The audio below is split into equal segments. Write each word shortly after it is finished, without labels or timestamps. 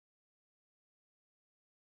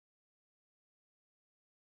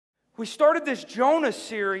We started this Jonah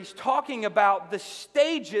series talking about the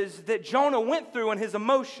stages that Jonah went through in his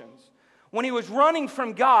emotions. When he was running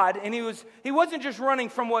from God, and he wasn't just running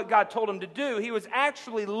from what God told him to do, he was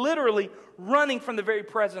actually literally running from the very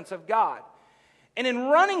presence of God. And in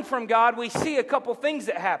running from God, we see a couple things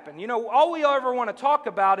that happen. You know, all we ever want to talk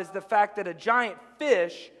about is the fact that a giant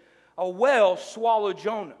fish, a whale, swallowed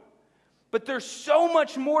Jonah. But there's so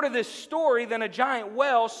much more to this story than a giant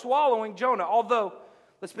whale swallowing Jonah. Although,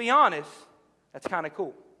 let's be honest, that's kind of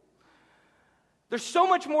cool. There's so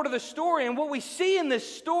much more to the story, and what we see in this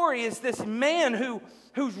story is this man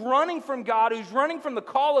who's running from God, who's running from the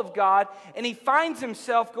call of God, and he finds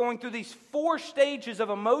himself going through these 4 stages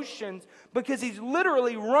of emotions because he's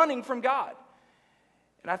literally running from God.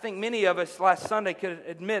 And I think many of us last Sunday could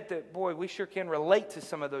admit that, boy, we sure can relate to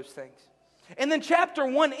some of those things. And then chapter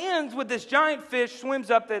 1 ends with this giant fish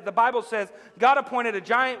swims up. The Bible says God appointed a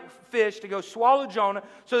giant fish to go swallow Jonah.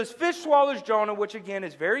 So this fish swallows Jonah, which again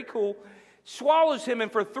is very cool, swallows him,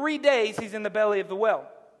 and for 3 days he's in the belly of the whale.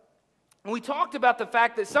 And we talked about the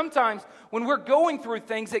fact that sometimes when we're going through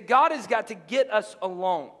things that God has got to get us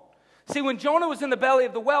alone. See, when Jonah was in the belly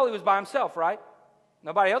of the whale, he was by himself, right?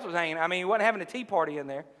 Nobody else was hanging. I mean, he wasn't having a tea party in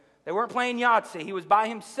there. They weren't playing Yahtzee. He was by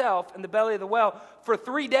himself in the belly of the whale for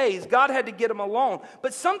 3 days. God had to get him alone.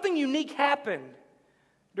 But something unique happened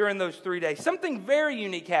during those 3 days. Something very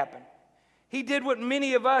unique happened. He did what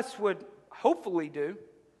many of us would hopefully do.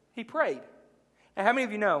 He prayed. Now, how many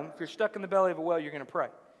of you know if you're stuck in the belly of a whale, you're going to pray?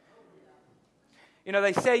 You know,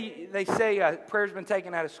 they say prayer's been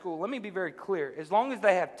taken out of school. Let me be very clear. As long as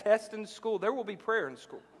they have tests in school, there will be prayer in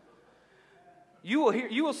school.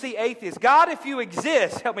 You will see atheists. God, if you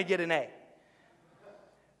exist, help me get an A.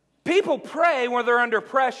 People pray when they're under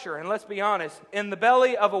pressure. And let's be honest, in the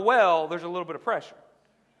belly of a whale, there's a little bit of pressure.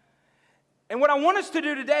 And what I want us to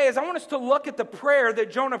do today is I want us to look at the prayer that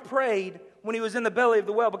Jonah prayed when he was in the belly of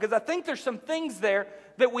the whale, because I think there's some things there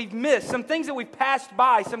that we've missed, some things that we've passed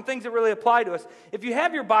by, some things that really apply to us. If you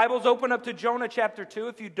have your Bibles, open up to Jonah chapter 2.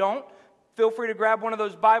 If you don't, feel free to grab one of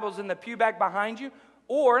those Bibles in the pew back behind you,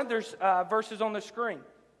 or there's verses on the screen.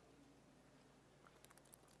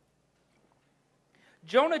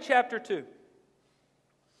 Jonah chapter 2.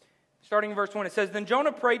 Starting in verse 1, it says, Then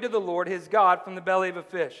Jonah prayed to the Lord his God from the belly of a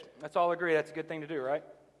fish. Let's all agree that's a good thing to do, right?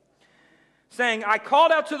 Saying, I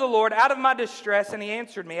called out to the Lord out of my distress, and he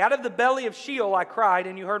answered me. Out of the belly of Sheol I cried,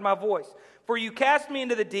 and you heard my voice. For you cast me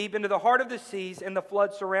into the deep, into the heart of the seas, and the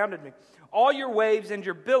flood surrounded me. All your waves and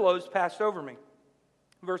your billows passed over me.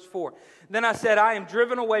 Verse 4, Then I said, I am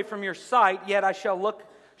driven away from your sight, yet I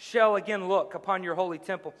shall again look upon your holy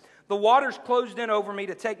temple. The waters closed in over me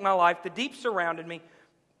to take my life. The deep surrounded me.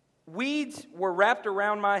 Weeds were wrapped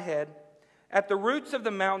around my head. At the roots of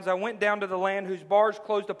the mountains I went down to the land whose bars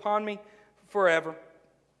closed upon me forever.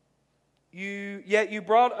 Yet you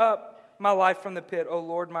brought up my life from the pit, O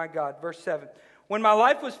Lord my God. Verse 7. When my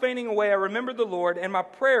life was fainting away, I remembered the Lord, and my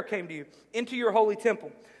prayer came to you, into your holy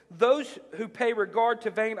temple. Those who pay regard to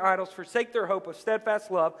vain idols forsake their hope of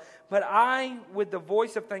steadfast love, but I, with the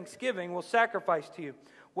voice of thanksgiving, will sacrifice to you.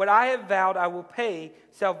 What I have vowed I will pay.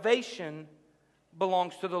 Salvation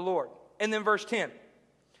belongs to the Lord. And then verse 10.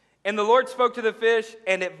 And the Lord spoke to the fish,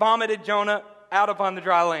 and it vomited Jonah out upon the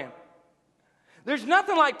dry land. There's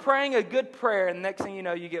nothing like praying a good prayer, and the next thing you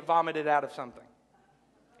know, you get vomited out of something.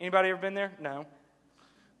 Anybody ever been there? No.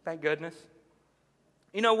 Thank goodness.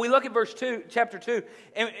 You know, we look at verse 2, chapter 2,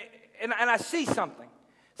 and I see something.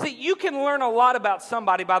 See, you can learn a lot about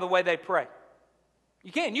somebody by the way they pray.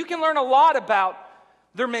 You can. You can learn a lot about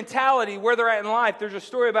their mentality, where they're at in life. There's a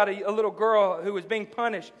story about a little girl who was being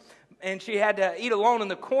punished, and she had to eat alone in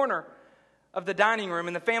the corner of the dining room,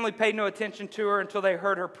 and the family paid no attention to her until they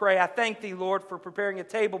heard her pray, I thank thee, Lord, for preparing a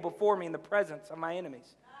table before me in the presence of my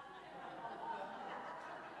enemies.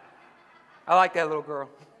 I like that little girl.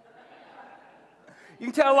 You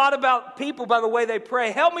can tell a lot about people by the way they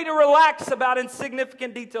pray. Help me to relax about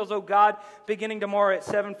insignificant details, oh God, beginning tomorrow at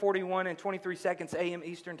 7:41 and 23 seconds a.m.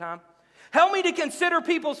 Eastern Time. Help me to consider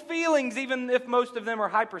people's feelings, even if most of them are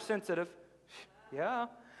hypersensitive. Yeah.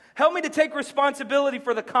 Help me to take responsibility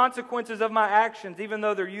for the consequences of my actions, even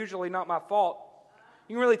though they're usually not my fault.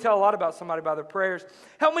 You can really tell a lot about somebody by their prayers.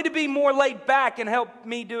 Help me to be more laid back and help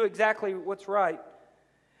me do exactly what's right.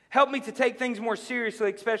 Help me to take things more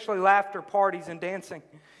seriously, especially laughter, parties, and dancing.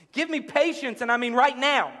 Give me patience, and I mean right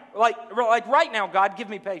now. Like right now, God, give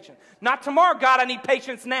me patience. Not tomorrow, God, I need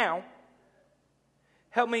patience now.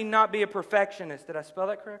 Help me not be a perfectionist. Did I spell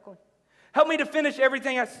that correctly? Help me to finish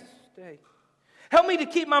everything I say. Help me to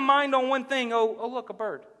keep my mind on one thing. Oh, look, a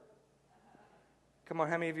bird. Come on,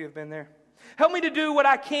 how many of you have been there? Help me to do what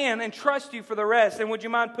I can and trust you for the rest. And would you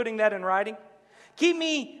mind putting that in writing? Keep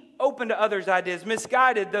me open to others' ideas,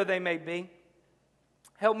 misguided though they may be.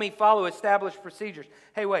 Help me follow established procedures.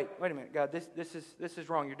 Hey, wait a minute, God, this is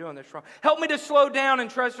wrong. You're doing this wrong. Help me to slow down and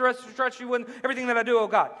trust you with everything that I do, oh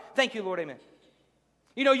God. Thank you, Lord, amen.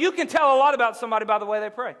 You know, you can tell a lot about somebody by the way they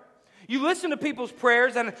pray. You listen to people's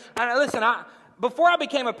prayers, and listen, before I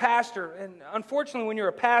became a pastor, and unfortunately when you're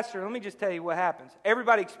a pastor, let me just tell you what happens.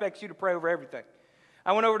 Everybody expects you to pray over everything.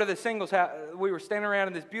 I went over to the singles house. We were standing around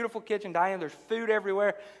in this beautiful kitchen, Diane, there's food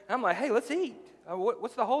everywhere. And I'm like, hey, let's eat.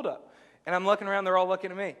 What's the holdup? And I'm looking around, they're all looking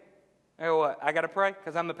at me. I go, what, I got to pray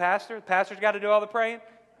because I'm the pastor? The pastor's got to do all the praying?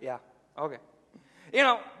 Yeah, okay. You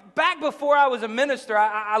know, back before I was a minister,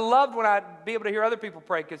 I loved when I'd be able to hear other people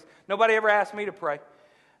pray because nobody ever asked me to pray.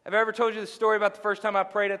 Have I ever told you the story about the first time I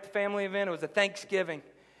prayed at the family event? It was a Thanksgiving.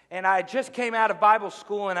 And I just came out of Bible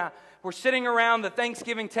school, and we're sitting around the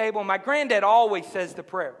Thanksgiving table. My granddad always says the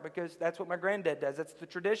prayer because that's what my granddad does. That's the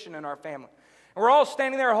tradition in our family. And we're all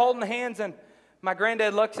standing there holding hands, and my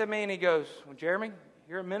granddad looks at me and he goes, well, Jeremy,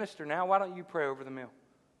 you're a minister now. Why don't you pray over the meal?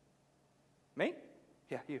 Me?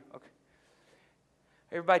 Yeah, you. Okay.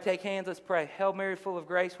 Everybody take hands. Let's pray. Hail Mary, full of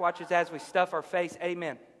grace. Watch us as we stuff our face.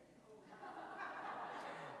 Amen.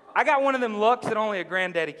 I got one of them looks that only a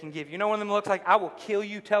granddaddy can give. You know one of them looks like, I will kill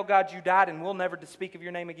you, tell God you died, and we'll never speak of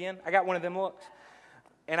your name again? I got one of them looks.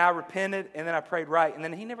 And I repented, and then I prayed right. And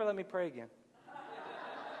then he never let me pray again.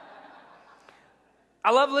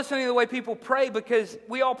 I love listening to the way people pray because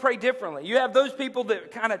we all pray differently. You have those people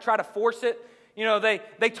that kind of try to force it. You know,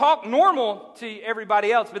 they talk normal to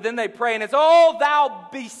everybody else, but then they pray, and it's, oh, thou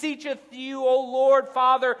beseecheth you, O Lord,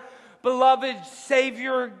 Father, beloved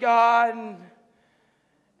Savior, God.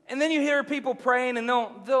 And then you hear people praying, and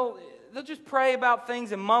they'll just pray about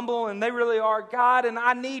things and mumble, and they really are, God, and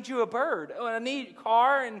I need you a bird. I need a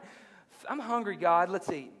car, and I'm hungry, God,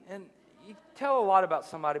 let's eat. And you tell a lot about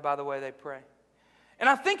somebody by the way they pray. And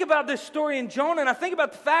I think about this story in Jonah, and I think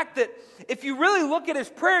about the fact that if you really look at his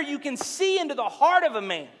prayer, you can see into the heart of a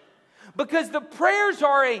man. Because the prayers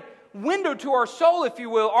are a window to our soul, if you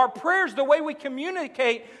will. Our prayers, the way we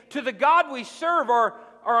communicate to the God we serve, are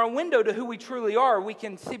a window to who we truly are. We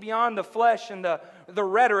can see beyond the flesh and the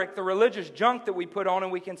rhetoric, the religious junk that we put on,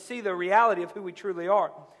 and we can see the reality of who we truly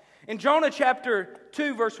are. In Jonah chapter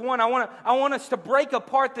 2, verse 1, I want us to break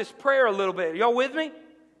apart this prayer a little bit. Y'all with me?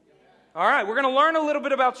 All right, we're going to learn a little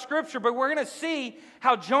bit about Scripture, but we're going to see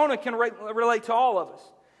how Jonah can relate to all of us.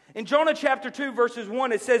 In Jonah chapter 2, verses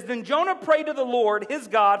 1, it says, Then Jonah prayed to the Lord, his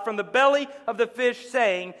God, from the belly of the fish,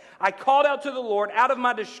 saying, I called out to the Lord out of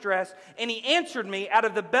my distress, and he answered me. Out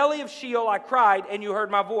of the belly of Sheol I cried, and you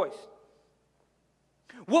heard my voice.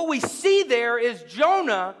 What we see there is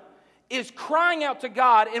Jonah is crying out to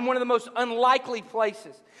God in one of the most unlikely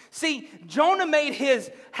places. See, Jonah made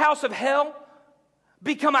his house of hell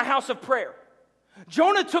become a house of prayer.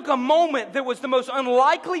 Jonah took a moment that was the most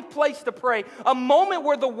unlikely place to pray, a moment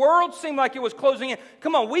where the world seemed like it was closing in.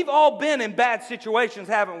 Come on, we've all been in bad situations,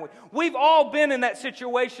 haven't we? We've all been in that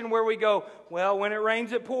situation where we go, well, when it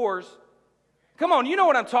rains, it pours. Come on, you know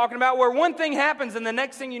what I'm talking about, where one thing happens and the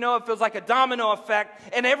next thing you know, it feels like a domino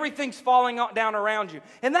effect and everything's falling down around you.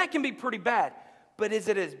 And that can be pretty bad. But is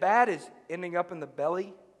it as bad as ending up in the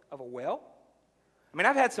belly of a whale? I mean,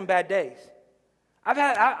 I've had some bad days. I've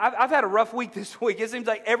had a rough week this week. It seems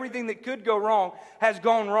like everything that could go wrong has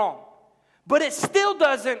gone wrong. But it still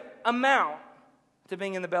doesn't amount to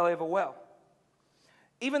being in the belly of a whale.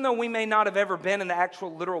 Even though we may not have ever been in the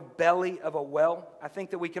actual literal belly of a whale, I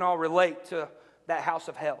think that we can all relate to that house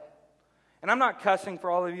of hell. And I'm not cussing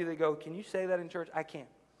for all of you that go, can you say that in church? I can't.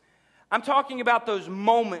 I'm talking about those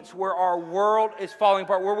moments where our world is falling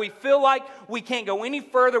apart, where we feel like we can't go any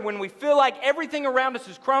further, when we feel like everything around us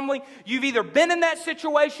is crumbling. You've either been in that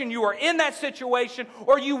situation, you are in that situation,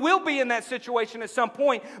 or you will be in that situation at some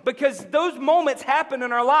point, because those moments happen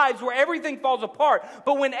in our lives where everything falls apart.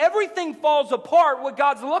 But when everything falls apart, what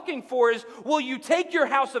God's looking for is, will you take your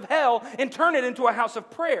house of hell and turn it into a house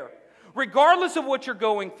of prayer? Regardless of what you're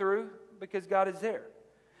going through, because God is there.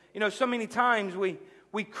 You know, so many times we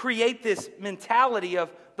create this mentality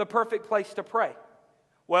of the perfect place to pray.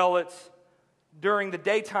 Well, it's during the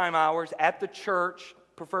daytime hours at the church,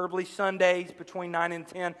 preferably Sundays between 9 and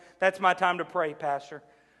 10. That's my time to pray, Pastor.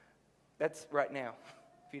 That's right now,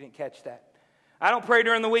 if you didn't catch that. I don't pray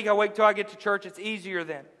during the week. I wait till I get to church. It's easier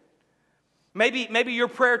then. Maybe your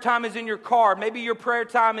prayer time is in your car. Maybe your prayer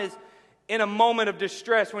time is in a moment of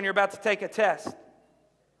distress when you're about to take a test.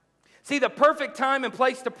 See, the perfect time and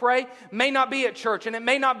place to pray may not be at church, and it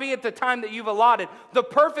may not be at the time that you've allotted. The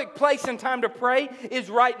perfect place and time to pray is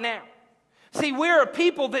right now. See, we're a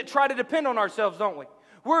people that try to depend on ourselves, don't we?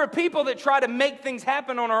 We're a people that try to make things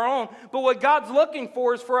happen on our own. But what God's looking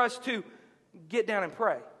for is for us to get down and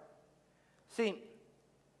pray. See,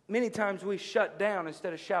 many times we shut down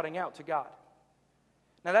instead of shouting out to God.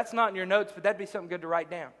 Now, that's not in your notes, but that'd be something good to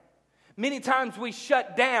write down. Many times we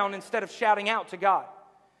shut down instead of shouting out to God.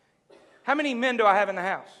 How many men do I have in the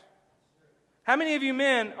house? How many of you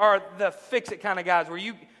men are the fix-it kind of guys where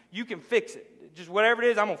you can fix it? Just whatever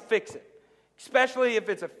it is, I'm going to fix it. Especially if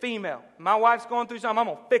it's a female. My wife's going through something, I'm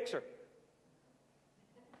going to fix her.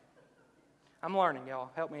 I'm learning,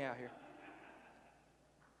 y'all. Help me out here.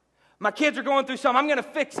 My kids are going through something, I'm going to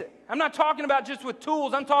fix it. I'm not talking about just with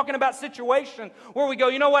tools. I'm talking about situations where we go,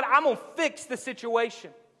 you know what? I'm going to fix the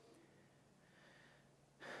situation.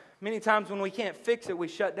 Many times when we can't fix it, we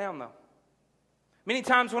shut down, though. Many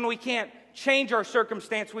times when we can't change our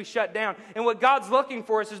circumstance, we shut down. And what God's looking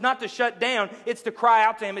for us is not to shut down, it's to cry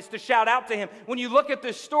out to Him, it's to shout out to Him. When you look at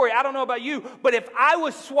this story, I don't know about you, but if I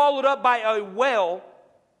was swallowed up by a whale,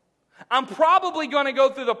 I'm probably going to go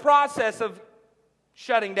through the process of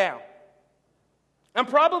shutting down. I'm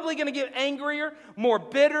probably going to get angrier, more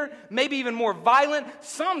bitter, maybe even more violent.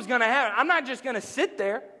 Something's going to happen. I'm not just going to sit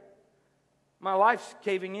there. My life's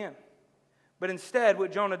caving in. But instead,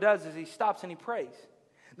 what Jonah does is he stops and he prays.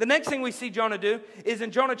 The next thing we see Jonah do is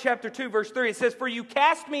in Jonah chapter 2, verse 3. It says, "For you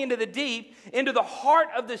cast me into the deep, into the heart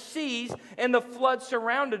of the seas, and the flood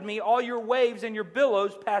surrounded me. All your waves and your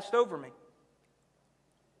billows passed over me."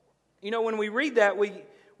 You know, when we read that,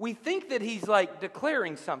 we think that he's like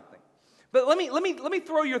declaring something. But let me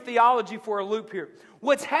throw your theology for a loop here.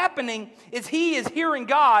 What's happening is he is hearing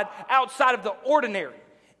God outside of the ordinary,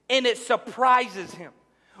 and it surprises him.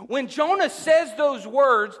 When Jonah says those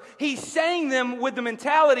words, he's saying them with the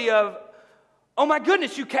mentality of, oh my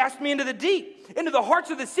goodness, you cast me into the deep, into the hearts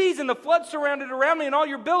of the seas, and the flood surrounded around me, and all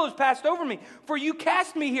your billows passed over me. For you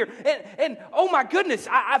cast me here. And oh my goodness,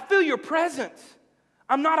 I feel your presence.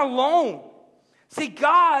 I'm not alone. See,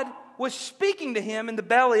 God was speaking to him in the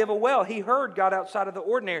belly of a whale. He heard God outside of the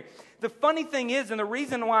ordinary. The funny thing is, and the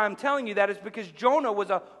reason why I'm telling you that is because Jonah was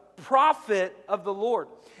a prophet of the Lord.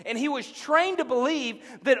 And he was trained to believe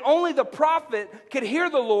that only the prophet could hear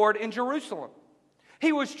the Lord in Jerusalem.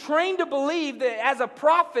 He was trained to believe that as a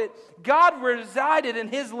prophet, God resided in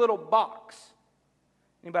his little box.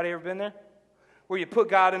 Anybody ever been there? Where you put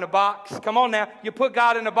God in a box. Come on now. You put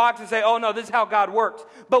God in a box and say, oh no, this is how God works.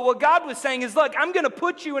 But what God was saying is, look, I'm going to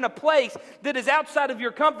put you in a place that is outside of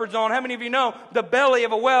your comfort zone. How many of you know the belly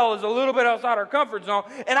of a whale is a little bit outside our comfort zone?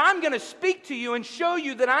 And I'm going to speak to you and show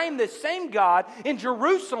you that I am the same God in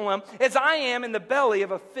Jerusalem as I am in the belly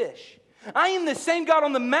of a fish. I am the same God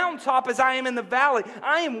on the mountaintop as I am in the valley.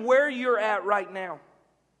 I am where you're at right now.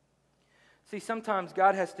 See, sometimes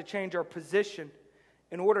God has to change our position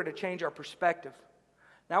in order to change our perspective.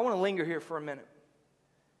 Now, I want to linger here for a minute.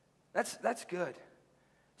 That's good.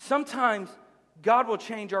 Sometimes God will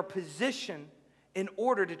change our position in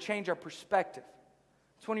order to change our perspective.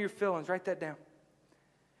 It's one of your feelings. Write that down.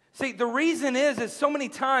 See, the reason is so many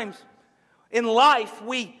times in life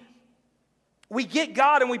we get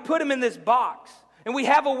God and we put Him in this box. And we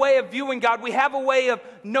have a way of viewing God. We have a way of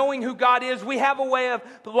knowing who God is. We have a way of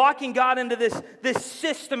locking God into this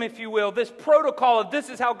system, if you will, this protocol of this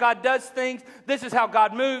is how God does things, this is how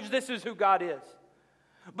God moves, this is who God is.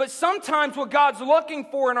 But sometimes what God's looking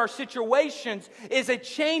for in our situations is a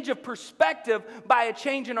change of perspective by a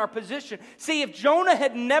change in our position. See, if Jonah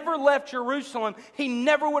had never left Jerusalem, he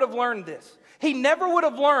never would have learned this. He never would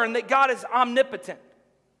have learned that God is omnipotent.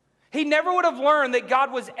 He never would have learned that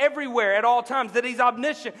God was everywhere at all times, that He's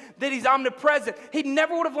omniscient, that He's omnipresent. He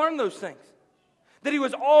never would have learned those things. That He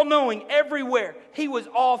was all-knowing everywhere. He was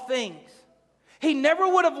all things. He never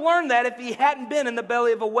would have learned that if he hadn't been in the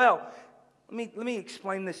belly of a whale. Let me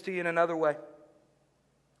explain this to you in another way.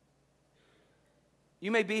 You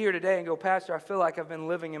may be here today and go, Pastor, I feel like I've been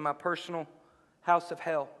living in my personal house of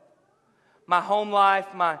hell. My home life,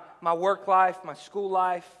 my work life, my school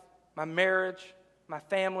life, my marriage, my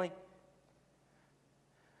family.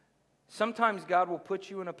 Sometimes God will put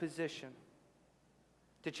you in a position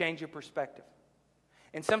to change your perspective.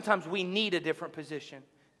 And sometimes we need a different position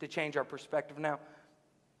to change our perspective. Now,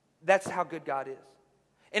 that's how good God is.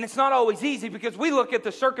 And it's not always easy because we look at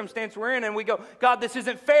the circumstance we're in and we go, God, this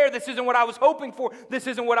isn't fair. This isn't what I was hoping for. This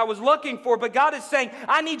isn't what I was looking for. But God is saying,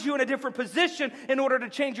 I need you in a different position in order to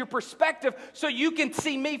change your perspective so you can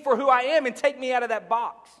see me for who I am and take me out of that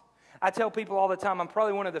box. I tell people all the time, I'm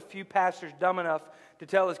probably one of the few pastors dumb enough to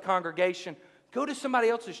tell his congregation, go to somebody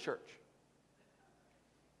else's church.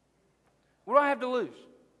 What do I have to lose?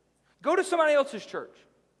 Go to somebody else's church.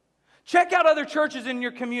 Check out other churches in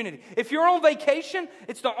your community. If you're on vacation,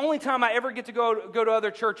 it's the only time I ever get to go to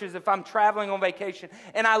other churches if I'm traveling on vacation.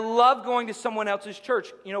 And I love going to someone else's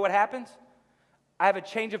church. You know what happens? I have a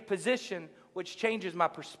change of position, which changes my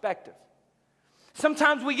perspective.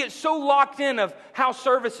 Sometimes we get so locked in of how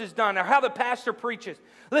service is done or how the pastor preaches.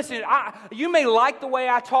 Listen, you may like the way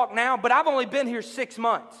I talk now, but I've only been here 6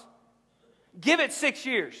 months. Give it 6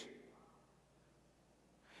 years.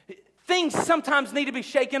 Things sometimes need to be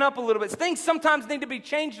shaken up a little bit. Things sometimes need to be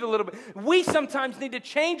changed a little bit. We sometimes need to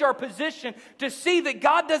change our position to see that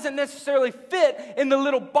God doesn't necessarily fit in the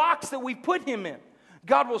little box that we put Him in.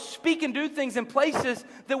 God will speak and do things in places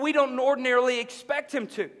that we don't ordinarily expect Him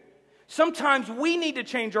to. Sometimes we need to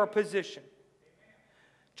change our position.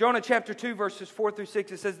 Jonah chapter 2, verses 4 through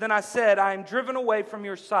 6, it says, "Then I said, I am driven away from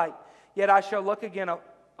your sight, yet I shall look again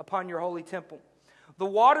upon your holy temple. The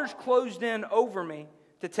waters closed in over me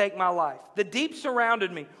to take my life. The deep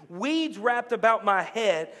surrounded me. Weeds wrapped about my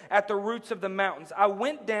head at the roots of the mountains. I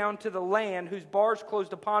went down to the land whose bars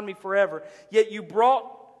closed upon me forever. Yet you brought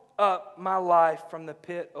up my life from the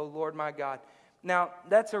pit, O Lord my God." Now,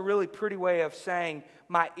 that's a really pretty way of saying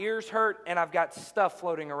my ears hurt and I've got stuff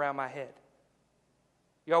floating around my head.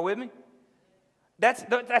 Y'all with me? That's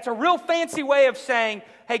a real fancy way of saying,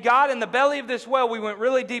 hey, God, in the belly of this well, we went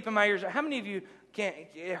really deep in my ears. How many of you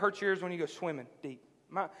it hurts your ears when you go swimming deep?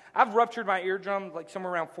 I've ruptured my eardrum like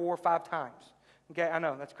somewhere around 4 or 5 times. Okay, I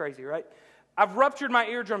know, that's crazy, right? I've ruptured my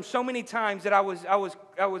eardrum so many times that I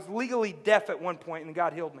was legally deaf at one point and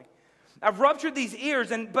God healed me. I've ruptured these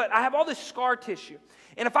ears, but I have all this scar tissue.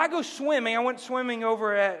 And if I go swimming, I went swimming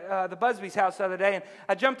over at the Busby's house the other day, and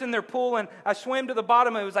I jumped in their pool, and I swam to the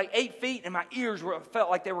bottom, and it was like 8 feet, and my ears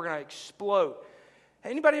felt like they were going to explode.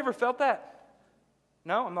 Anybody ever felt that?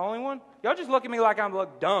 No? I'm the only one? Y'all just look at me like I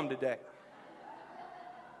look dumb today.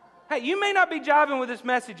 Hey, you may not be jiving with this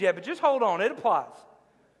message yet, but just hold on. It applies.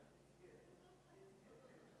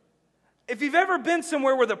 If you've ever been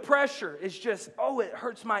somewhere where the pressure is just, oh, it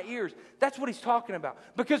hurts my ears, that's what he's talking about.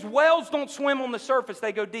 Because whales don't swim on the surface,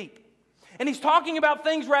 they go deep. And he's talking about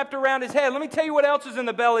things wrapped around his head. Let me tell you what else is in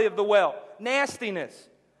the belly of the whale. Nastiness.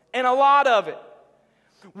 And a lot of it.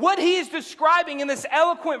 What he is describing in this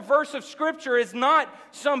eloquent verse of Scripture is not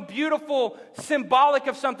some beautiful symbolic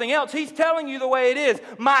of something else. He's telling you the way it is.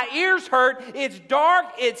 My ears hurt, it's dark,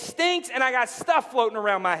 it stinks, and I got stuff floating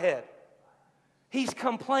around my head. He's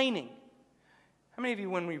complaining. How many of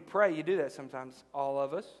you, when we pray, you do that sometimes? All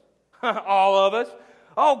of us. All of us.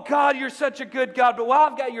 Oh, God, you're such a good God, but while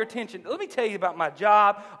I've got your attention, let me tell you about my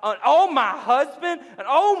job, and oh, my husband, and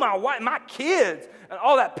oh, my wife, my kids, and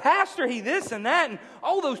oh, that pastor, he this and that, and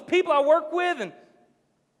oh, those people I work with, and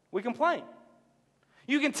we complain.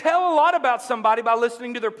 You can tell a lot about somebody by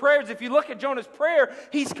listening to their prayers. If you look at Jonah's prayer,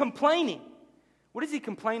 he's complaining. What is he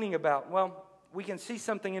complaining about? Well, we can see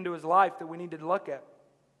something into his life that we need to look at.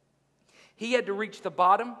 He had to reach the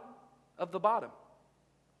bottom of the bottom.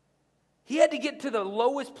 He had to get to the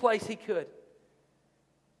lowest place he could.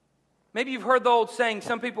 Maybe you've heard the old saying,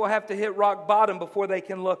 some people have to hit rock bottom before they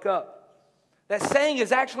can look up. That saying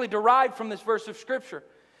is actually derived from this verse of Scripture.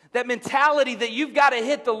 That mentality that you've got to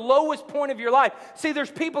hit the lowest point of your life. See,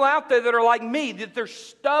 there's people out there that are like me, that they're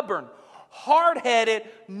stubborn, hard-headed,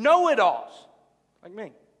 know-it-alls, like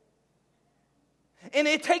me. And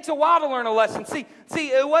it takes a while to learn a lesson. See,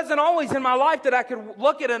 it wasn't always in my life that I could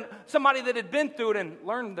look at somebody that had been through it and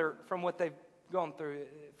learn from what they've gone through.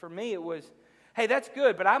 For me, it was, hey, that's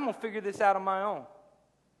good, but I'm going to figure this out on my own.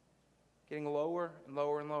 Getting lower and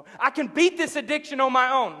lower and lower. I can beat this addiction on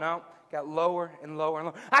my own. No, got lower and lower and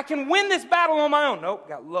lower. I can win this battle on my own. Nope,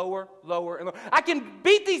 got lower, lower, and lower. I can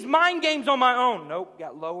beat these mind games on my own. Nope,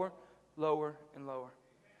 got lower, lower, and lower.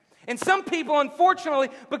 And some people, unfortunately,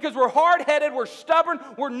 because we're hard-headed, we're stubborn,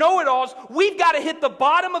 we're know-it-alls, we've got to hit the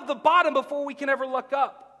bottom of the bottom before we can ever look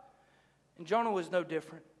up. And Jonah was no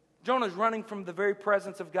different. Jonah's running from the very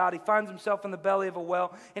presence of God. He finds himself in the belly of a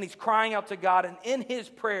well, and he's crying out to God. And in his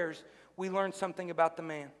prayers, we learn something about the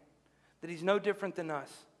man, that he's no different than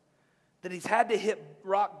us, that he's had to hit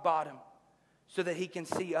rock bottom so that he can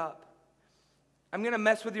see up. I'm going to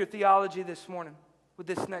mess with your theology this morning with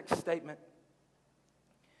this next statement.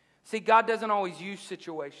 See, God doesn't always use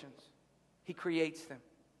situations. He creates them.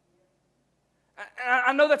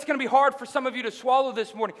 I know that's going to be hard for some of you to swallow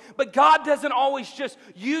this morning, but God doesn't always just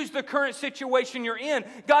use the current situation you're in.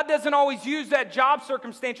 God doesn't always use that job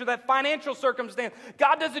circumstance or that financial circumstance.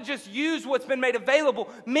 God doesn't just use what's been made available.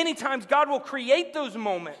 Many times God will create those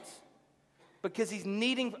moments because He's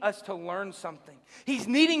needing us to learn something. He's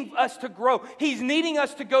needing us to grow. He's needing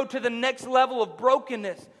us to go to the next level of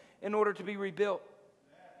brokenness in order to be rebuilt.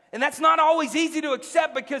 And that's not always easy to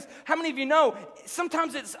accept because how many of you know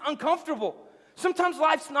sometimes it's uncomfortable. Sometimes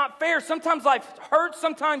life's not fair. Sometimes life hurts.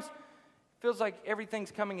 Sometimes it feels like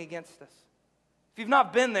everything's coming against us. If you've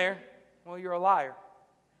not been there, well, you're a liar.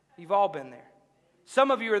 You've all been there.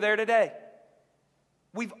 Some of you are there today.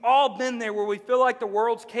 We've all been there where we feel like the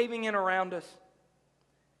world's caving in around us.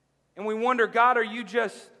 And we wonder, God, are you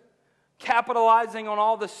just capitalizing on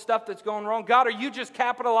all the stuff that's going wrong? God, are you just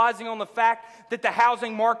capitalizing on the fact that the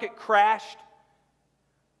housing market crashed?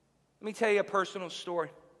 Let me tell you a personal story.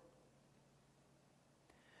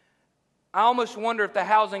 I almost wonder if the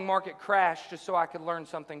housing market crashed just so I could learn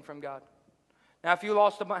something from God. Now, if you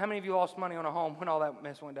lost, how many of you lost money on a home when all that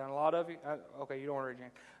mess went down? A lot of you? Okay, you don't want to raise your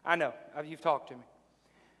hand. I know. You've talked to me.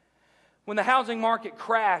 When the housing market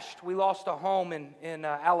crashed, we lost a home in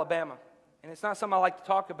Alabama. And it's not something I like to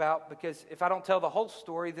talk about because if I don't tell the whole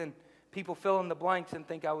story, then people fill in the blanks and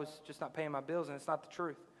think I was just not paying my bills, and it's not the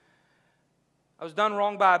truth. I was done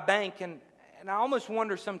wrong by a bank, and I almost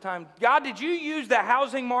wonder sometimes, God, did you use the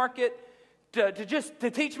housing market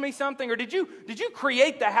to teach me something? Or did you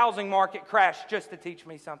create the housing market crash just to teach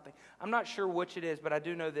me something? I'm not sure which it is, but I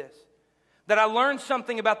do know this. That I learned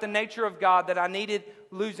something about the nature of God that I needed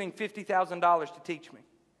losing $50,000 to teach me.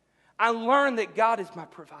 I learned that God is my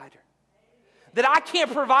provider. That I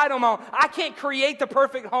can't provide on my own. I can't create the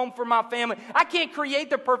perfect home for my family. I can't create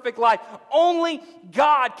the perfect life. Only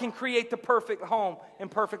God can create the perfect home and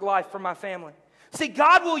perfect life for my family. See,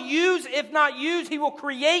 God will use, if not use, He will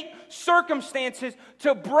create circumstances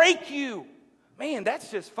to break you. Man,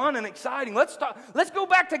 that's just fun and exciting. Let's go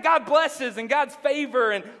back to God blesses and God's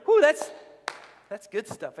favor. And whew, that's good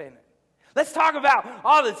stuff, ain't it? Let's talk about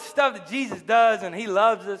all the stuff that Jesus does and He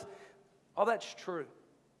loves us. All that's true.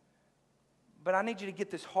 But I need you to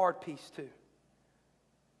get this hard piece too.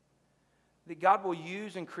 That God will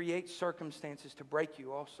use and create circumstances to break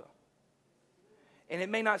you also. And it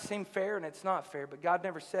may not seem fair, and it's not fair, but God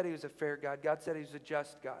never said He was a fair God. God said He was a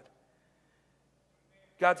just God.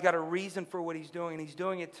 God's got a reason for what He's doing, and He's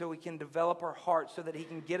doing it so He can develop our hearts so that He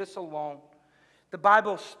can get us along. The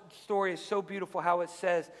Bible story is so beautiful how it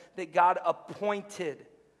says that God appointed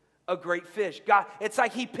a great fish. God, it's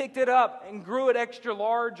like He picked it up and grew it extra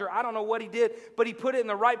large, or I don't know what He did, but He put it in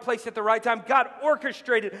the right place at the right time. God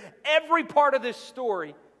orchestrated every part of this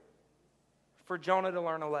story for Jonah to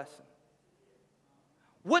learn a lesson.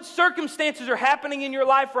 What circumstances are happening in your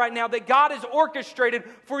life right now that God has orchestrated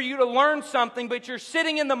for you to learn something, but you're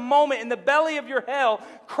sitting in the moment in the belly of your hell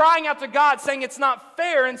crying out to God saying it's not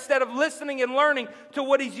fair instead of listening and learning to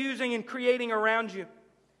what He's using and creating around you?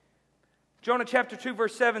 Jonah chapter 2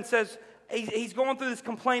 verse 7 says he's going through this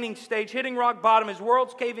complaining stage, hitting rock bottom, his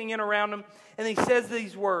world's caving in around him, and he says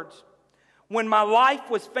these words, "When my life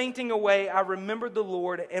was fainting away, I remembered the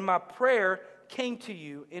Lord, and my prayer came to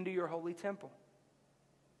you into your holy temple."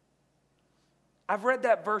 I've read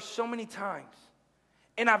that verse so many times,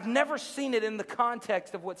 and I've never seen it in the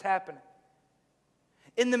context of what's happening.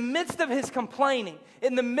 In the midst of his complaining,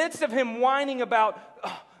 in the midst of him whining about,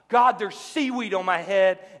 oh, God, there's seaweed on my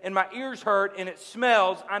head, and my ears hurt, and it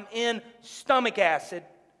smells, I'm in stomach acid.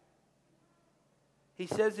 He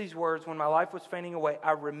says these words, "When my life was fainting away,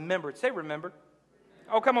 I remembered." Say remembered.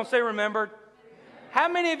 Oh, come on, say remembered. How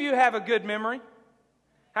many of you have a good memory?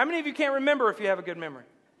 How many of you can't remember if you have a good memory?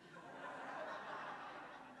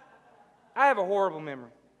 I have a horrible memory.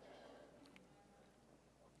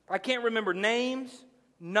 I can't remember names,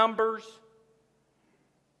 numbers,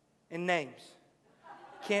 and names.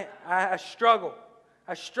 I struggle.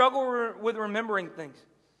 I struggle with remembering things.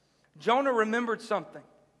 Jonah remembered something.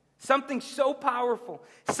 Something so powerful.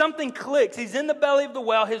 Something clicks. He's in the belly of the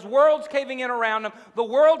well. His world's caving in around him. The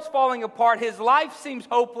world's falling apart. His life seems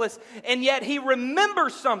hopeless. And yet he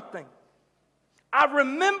remembers something. I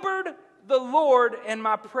remembered the Lord, and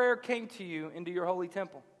my prayer came to you into your holy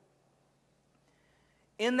temple.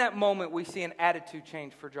 In that moment, we see an attitude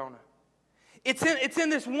change for Jonah. It's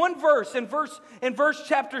in this one verse, in verse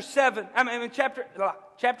chapter 7,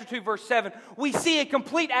 chapter 2, verse 7, we see a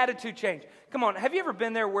complete attitude change. Come on, have you ever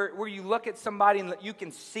been there where you look at somebody and you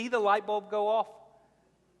can see the light bulb go off?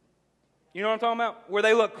 You know what I'm talking about? Where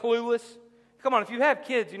they look clueless? Come on, if you have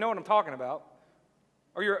kids, you know what I'm talking about.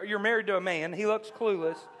 Or you're married to a man, he looks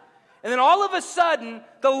clueless. And then all of a sudden,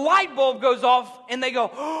 the light bulb goes off and they go,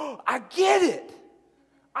 "Oh, I get it.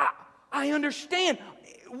 I understand."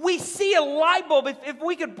 We see a light bulb. If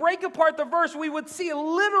we could break apart the verse, we would see a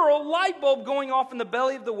literal light bulb going off in the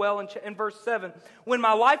belly of the well in verse 7. "When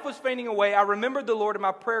my life was fading away, I remembered the Lord, and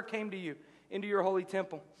my prayer came to you into your holy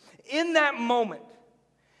temple." In that moment,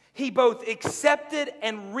 he both accepted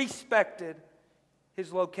and respected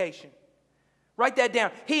his location. Write that down.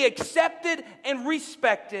 He accepted and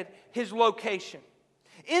respected his location.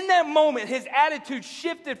 In that moment, his attitude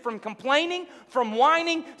shifted from complaining, from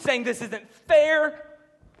whining, saying this isn't fair.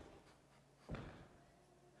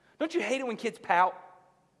 Don't you hate it when kids pout?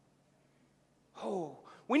 Oh,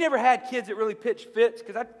 we never had kids that really pitch fits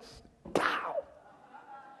because pow.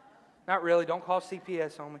 Not really. Don't call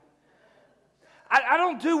CPS on me. I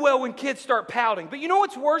don't do well when kids start pouting. But you know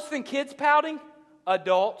what's worse than kids pouting?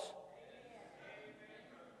 Adults.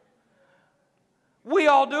 We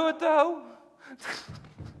all do it though.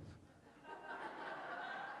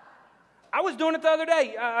 I was doing it the other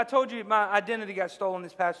day. I told you my identity got stolen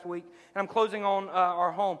this past week, and I'm closing on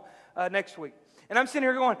our home next week. And I'm sitting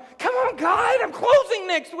here going, come on, God, I'm closing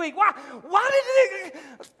next week. Why did it?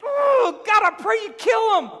 Oh, God, I pray you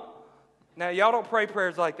kill him. Now, y'all don't pray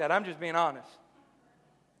prayers like that. I'm just being honest.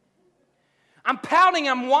 I'm pouting,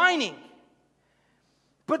 I'm whining.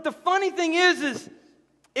 But the funny thing is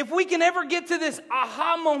if we can ever get to this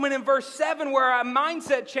aha moment in verse 7 where our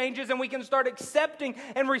mindset changes and we can start accepting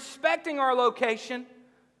and respecting our location,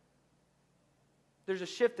 there's a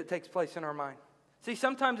shift that takes place in our mind. See,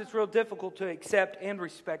 sometimes it's real difficult to accept and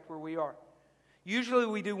respect where we are. Usually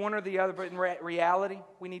we do one or the other, but in reality,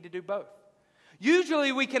 we need to do both.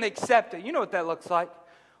 Usually we can accept it. You know what that looks like.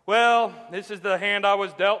 Well, this is the hand I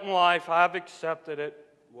was dealt in life. I've accepted it.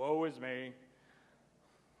 Woe is me.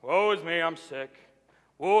 Woe is me, I'm sick.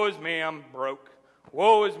 Woe is me, I'm broke.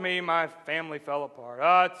 Woe is me, my family fell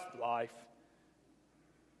apart. It's life.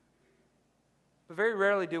 But very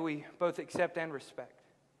rarely do we both accept and respect.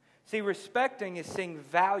 See, respecting is seeing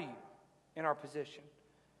value in our position.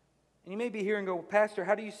 And you may be here and go, well, Pastor,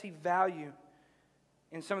 how do you see value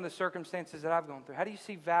in some of the circumstances that I've gone through? How do you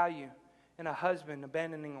see value in a husband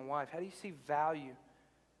abandoning a wife? How do you see value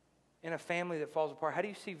in a family that falls apart? How do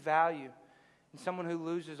you see value in someone who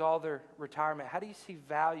loses all their retirement? How do you see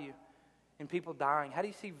value in people dying? How do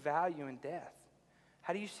you see value in death?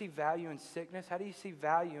 How do you see value in sickness? How do you see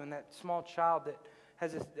value in that small child that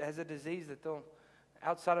has a disease that they'll,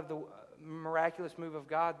 outside of the miraculous move of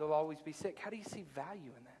God, they'll always be sick? How do you see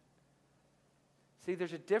value in that? See,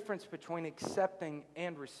 there's a difference between accepting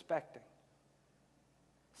and respecting.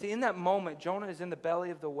 See, in that moment, Jonah is in the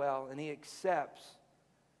belly of the well, and he accepts,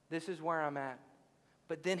 this is where I'm at.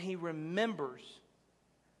 But then he remembers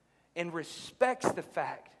and respects the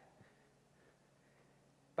fact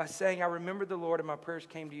by saying, I remember the Lord and my prayers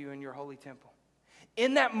came to you in your holy temple.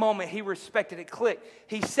 In that moment, he respected it. Click.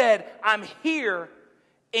 He said, I'm here,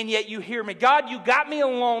 and yet you hear me. God, you got me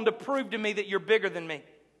alone to prove to me that you're bigger than me.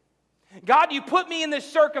 God, you put me in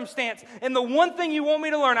this circumstance, and the one thing you want me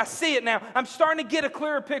to learn, I see it now. I'm starting to get a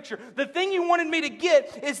clearer picture. The thing you wanted me to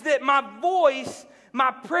get is that my voice,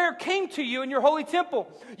 my prayer came to you in your holy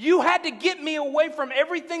temple. You had to get me away from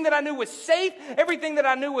everything that I knew was safe, everything that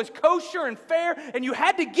I knew was kosher and fair, and you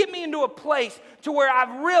had to get me into a place to where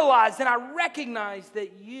I realized and I recognized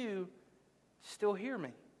that you still hear me.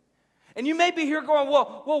 And you may be here going,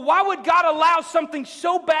 well, why would God allow something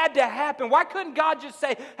so bad to happen? Why couldn't God just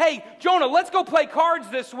say, hey, Jonah, let's go play cards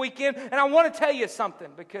this weekend, and I want to tell you something?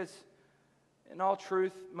 Because in all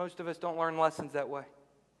truth, most of us don't learn lessons that way.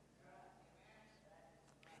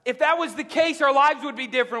 If that was the case, our lives would be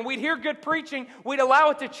different. We'd hear good preaching, we'd allow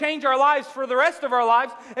it to change our lives for the rest of our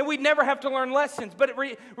lives, and we'd never have to learn lessons. But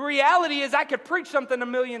reality is I could preach something a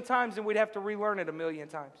million times, and we'd have to relearn it a million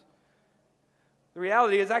times. The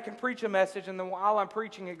reality is I can preach a message, and then while I'm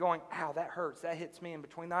preaching it going, ow, that hurts. That hits me in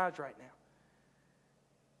between the eyes right now.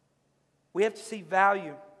 We have to see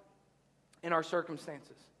value in our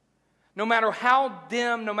circumstances. No matter how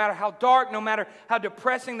dim, no matter how dark, no matter how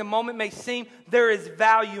depressing the moment may seem, there is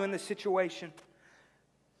value in the situation.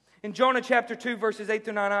 In Jonah chapter 2, verses 8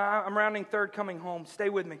 through 9, I'm rounding third coming home. Stay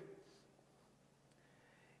with me.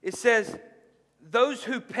 It says, those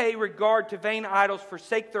who pay regard to vain idols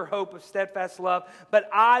forsake their hope of steadfast love. But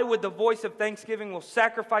I, with the voice of thanksgiving, will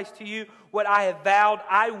sacrifice to you what I have vowed.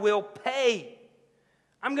 I will pay.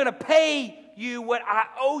 I'm going to pay you what I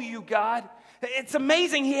owe you, God. It's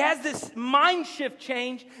amazing. He has this mind shift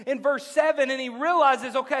change in verse 7, and he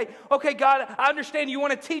realizes, okay, God, I understand you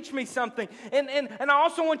want to teach me something. And I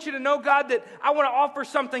also want you to know, God, that I want to offer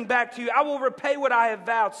something back to you. I will repay what I have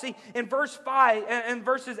vowed. See, in verse 5, and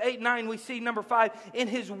verses 8 and 9, we see number 5, in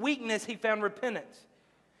his weakness he found repentance.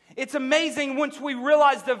 It's amazing once we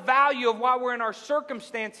realize the value of why we're in our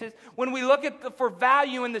circumstances, when we look at for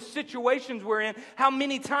value in the situations we're in, how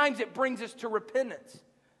many times it brings us to repentance.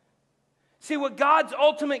 See, what God's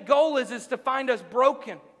ultimate goal is to find us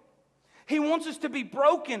broken. He wants us to be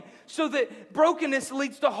broken so that brokenness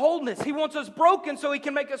leads to wholeness. He wants us broken so he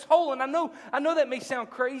can make us whole. And I know that may sound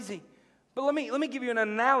crazy, But let me give you an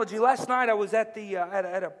analogy. Last night I was at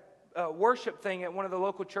a worship thing at one of the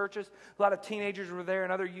local churches. A lot of teenagers were there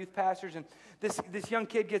and other youth pastors. And this young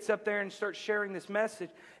kid gets up there and starts sharing this message.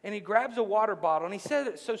 And he grabs a water bottle. And he said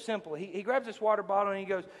it so simply. He grabs this water bottle and he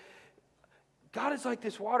goes, God is like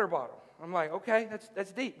this water bottle. I'm like, okay,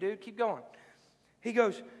 that's deep, dude. Keep going. He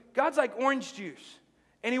goes, God's like orange juice.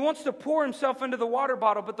 And he wants to pour himself into the water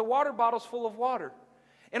bottle, but the water bottle's full of water.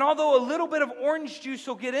 And although a little bit of orange juice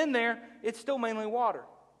will get in there, it's still mainly water.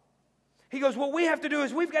 He goes, what we have to do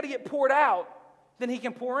is we've got to get poured out, then he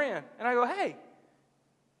can pour in. And I go, hey,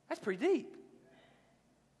 that's pretty deep.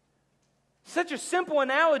 Such a simple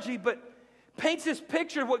analogy, but paints this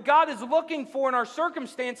picture of what God is looking for in our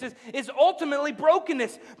circumstances is ultimately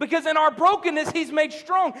brokenness. Because in our brokenness, He's made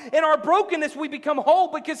strong. In our brokenness, we become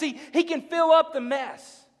whole because He can fill up the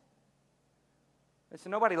mess.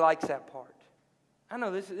 Listen, nobody likes that part. I know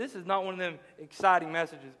this is not one of them exciting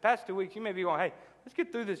messages. The past 2 weeks, you may be going, hey, let's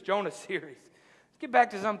get through this Jonah series. Let's get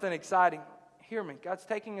back to something exciting. Hear me. God's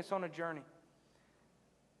taking us on a journey.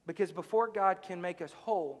 Because before God can make us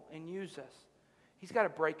whole and use us, He's got to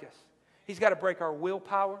break us. He's got to break our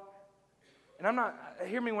willpower. And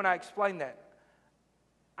hear me when I explain that.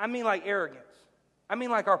 I mean like arrogance. I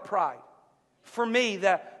mean like our pride. For me,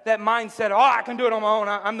 that mindset, I can do it on my own.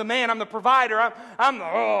 I'm the man, I'm the provider,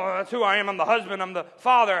 that's who I am, I'm the husband, I'm the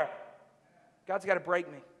father. God's got to break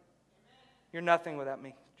me. You're nothing without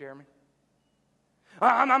me, Jeremy.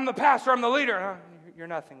 I'm the pastor, I'm the leader. You're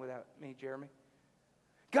nothing without me, Jeremy.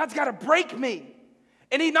 God's got to break me.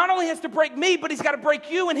 And He not only has to break me, but He's got to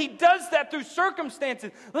break you, and He does that through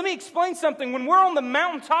circumstances. Let me explain something. When we're on the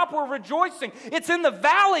mountaintop, we're rejoicing. It's in the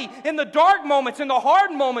valley, in the dark moments, in the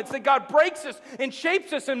hard moments that God breaks us and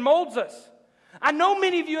shapes us and molds us. I know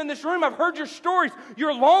many of you in this room, I've heard your stories.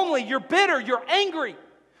 You're lonely, you're bitter, you're angry.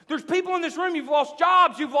 There's people in this room, you've lost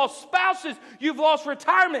jobs, you've lost spouses, you've lost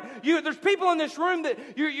retirement. There's people in this room that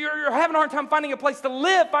you're having a hard time finding a place to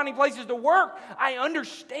live, finding places to work. I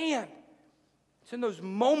understand. It's in those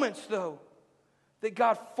moments, though, that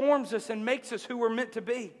God forms us and makes us who we're meant to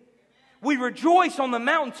be. We rejoice on the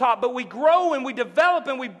mountaintop, but we grow and we develop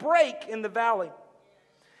and we break in the valley.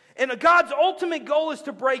 And God's ultimate goal is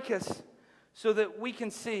to break us so that we can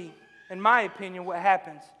see, in my opinion, what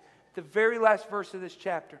happens. The very last verse of this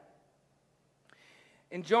chapter.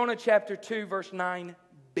 In Jonah chapter 2, verse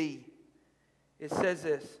 9b, it says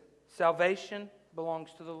this: salvation belongs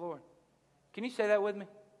to the Lord. Can you say that with me?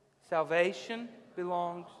 Salvation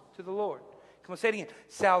belongs to the Lord. Come on, say it again.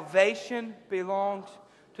 Salvation belongs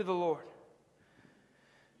to the Lord.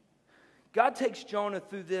 God takes Jonah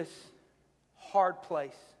through this hard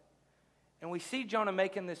place. And we see Jonah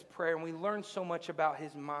making this prayer, and we learn so much about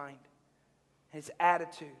his mind, his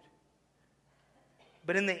attitude.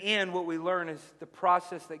 But in the end, what we learn is the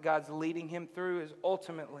process that God's leading him through is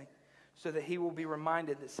ultimately so that he will be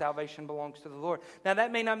reminded that salvation belongs to the Lord. Now,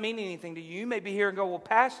 that may not mean anything to you. You may be here and go, well,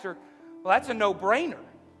 Pastor, well, that's a no-brainer.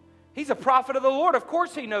 He's a prophet of the Lord. Of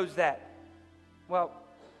course he knows that. Well,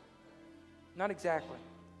 not exactly.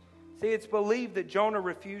 See, it's believed that Jonah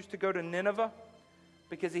refused to go to Nineveh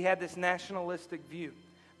because he had this nationalistic view,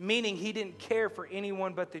 meaning he didn't care for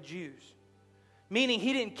anyone but the Jews. Meaning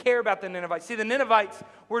he didn't care about the Ninevites. See, the Ninevites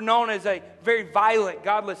were known as a very violent,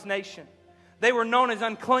 godless nation. They were known as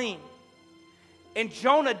unclean. And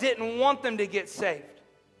Jonah didn't want them to get saved.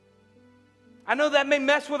 I know that may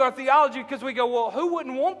mess with our theology because we go, well, who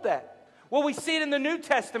wouldn't want that? Well, we see it in the New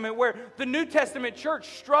Testament where the New Testament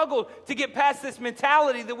church struggled to get past this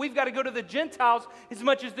mentality that we've got to go to the Gentiles as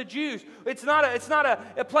much as the Jews. It's not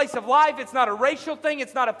a place of life. It's not a racial thing.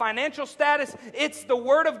 It's not a financial status. It's the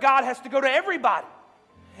Word of God has to go to everybody.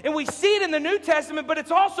 And we see it in the New Testament, but it's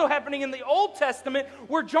also happening in the Old Testament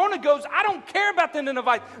where Jonah goes, I don't care about the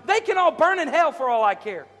Ninevites. They can all burn in hell for all I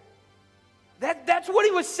care. That's what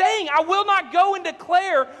he was saying. I will not go and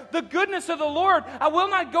declare the goodness of the Lord. I will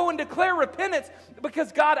not go and declare repentance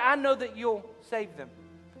because, God, I know that you'll save them.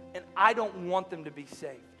 And I don't want them to be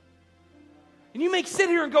saved. And you may sit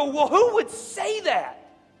here and go, well, who would say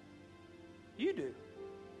that? You do.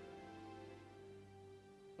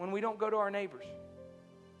 When we don't go to our neighbors.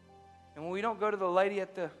 And when we don't go to the lady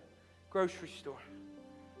at the grocery store.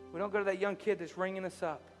 We don't go to that young kid that's ringing us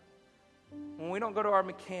up. When we don't go to our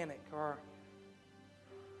mechanic or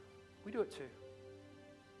we do it too.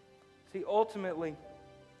 See, ultimately,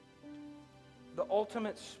 the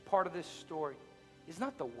ultimate part of this story is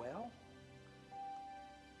not the well.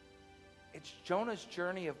 It's Jonah's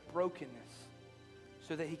journey of brokenness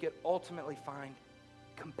so that he could ultimately find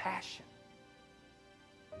compassion.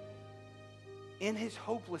 In his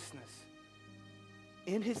hopelessness,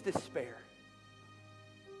 in his despair,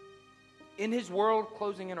 in his world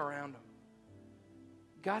closing in around him,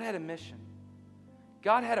 God had a mission.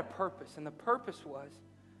 God had a purpose, and the purpose was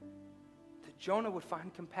that Jonah would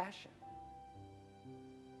find compassion.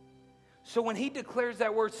 So when he declares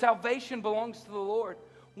that word, salvation belongs to the Lord,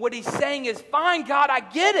 what he's saying is, fine, God, I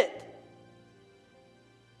get it.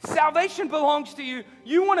 Salvation belongs to you.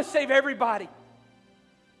 You want to save everybody.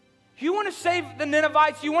 You want to save the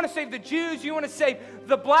Ninevites. You want to save the Jews. You want to save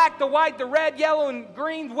the black, the white, the red, yellow, and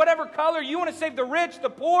green, whatever color. You want to save the rich, the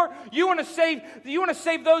poor. You want to save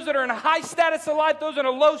those that are in a high status of life, those in a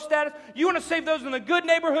low status. You want to save those in the good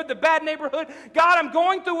neighborhood, the bad neighborhood. God, I'm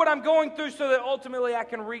going through what I'm going through so that ultimately I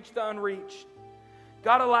can reach the unreached.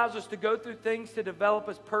 God allows us to go through things to develop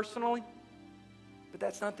us personally, but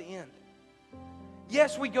that's not the end.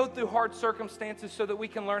 Yes, we go through hard circumstances so that we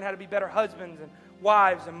can learn how to be better husbands and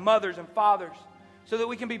wives and mothers and fathers, so that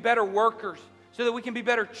we can be better workers, so that we can be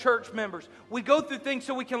better church members. We go through things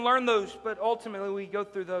so we can learn those, but ultimately we go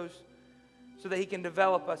through those so that He can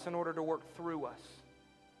develop us in order to work through us.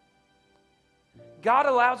 God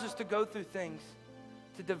allows us to go through things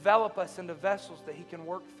to develop us into vessels that He can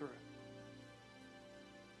work through.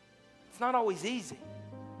 It's not always easy.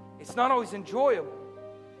 It's not always enjoyable.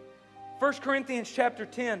 1 Corinthians chapter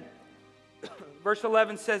 10, verse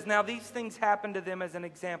 11 says, "Now these things happened to them as an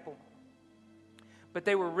example, but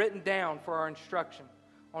they were written down for our instruction,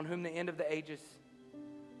 on whom the end of the ages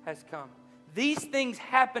has come." These things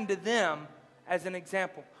happened to them as an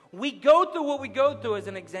example. We go through what we go through as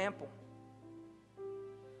an example.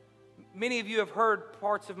 Many of you have heard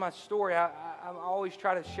parts of my story. I always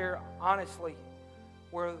try to share honestly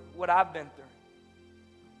what I've been through.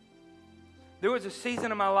 There was a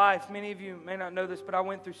season in my life, many of you may not know this, but I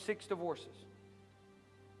went through 6 divorces.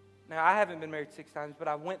 Now, I haven't been married 6 times, but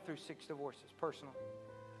I went through 6 divorces personally.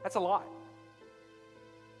 That's a lot.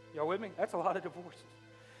 Y'all with me? That's a lot of divorces.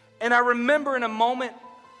 And I remember in a moment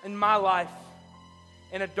in my life,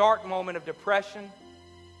 in a dark moment of depression,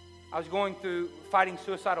 I was going through fighting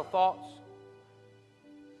suicidal thoughts.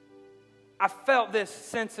 I felt this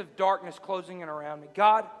sense of darkness closing in around me.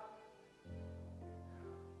 God,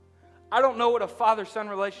 I don't know what a father-son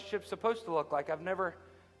relationship is supposed to look like. I've never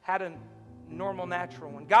had a normal,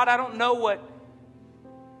 natural one. God, I don't know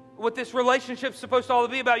what this relationship is supposed to all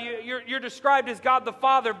be about. You're described as God the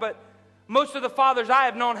Father, but most of the fathers I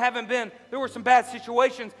have known haven't been. There were some bad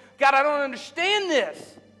situations. God, I don't understand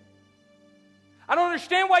this. I don't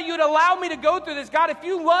understand why you'd allow me to go through this. God, if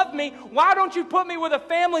you love me, why don't you put me with a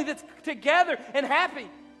family that's together and happy?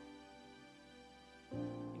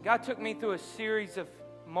 And God took me through a series of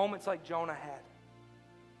moments like Jonah had.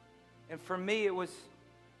 And for me, it was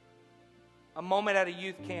a moment at a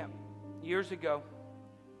youth camp years ago.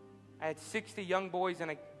 I had 60 young boys in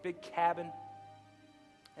a big cabin.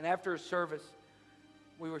 And after a service,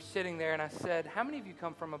 we were sitting there and I said, "How many of you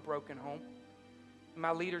come from a broken home?" And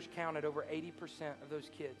my leaders counted over 80% of those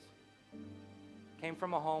kids came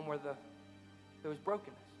from a home where there was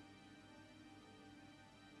brokenness.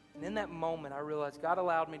 And in that moment, I realized God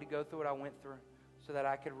allowed me to go through what I went through so that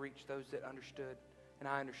I could reach those that understood, and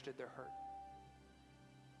I understood their hurt.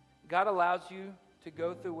 God allows you to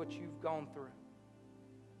go through what you've gone through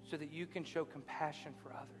so that you can show compassion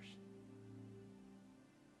for others.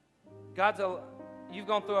 You've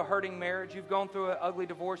gone through a hurting marriage, you've gone through an ugly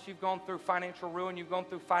divorce, you've gone through financial ruin, you've gone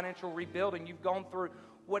through financial rebuilding, you've gone through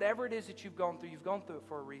whatever it is that you've gone through it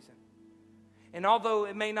for a reason. And although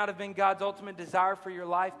it may not have been God's ultimate desire for your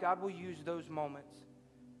life, God will use those moments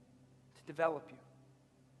to develop you,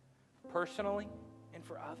 personally and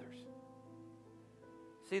for others.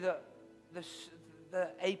 See, the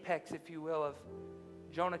apex, if you will, of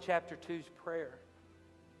Jonah chapter 2's prayer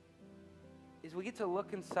is we get to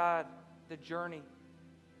look inside the journey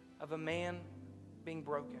of a man being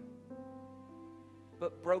broken,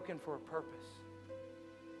 but broken for a purpose.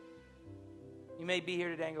 You may be here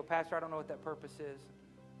today and go, "Pastor, I don't know what that purpose is."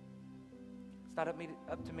 It's not up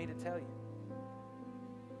to me to tell you.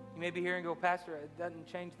 You may be here and go, "Pastor, it doesn't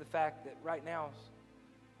change the fact that right now is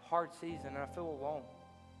a hard season and I feel alone."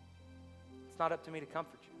 It's not up to me to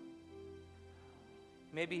comfort you.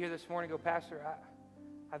 You may be here this morning and go, "Pastor,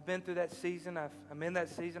 I've been through that season, I'm in that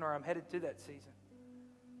season, or I'm headed to that season.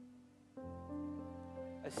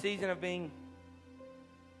 A season of being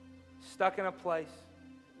stuck in a place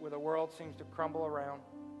where the world seems to crumble around.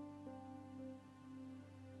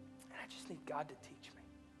 And I just need God to teach me.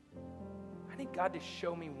 I need God to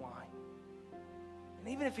show me why. And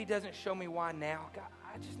even if He doesn't show me why now, God,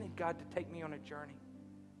 I just need God to take me on a journey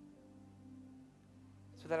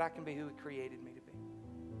so that I can be who He created me to be."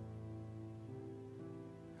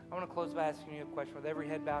 I want to close by asking you a question with every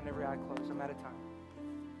head bowed and every eye closed. I'm out of time.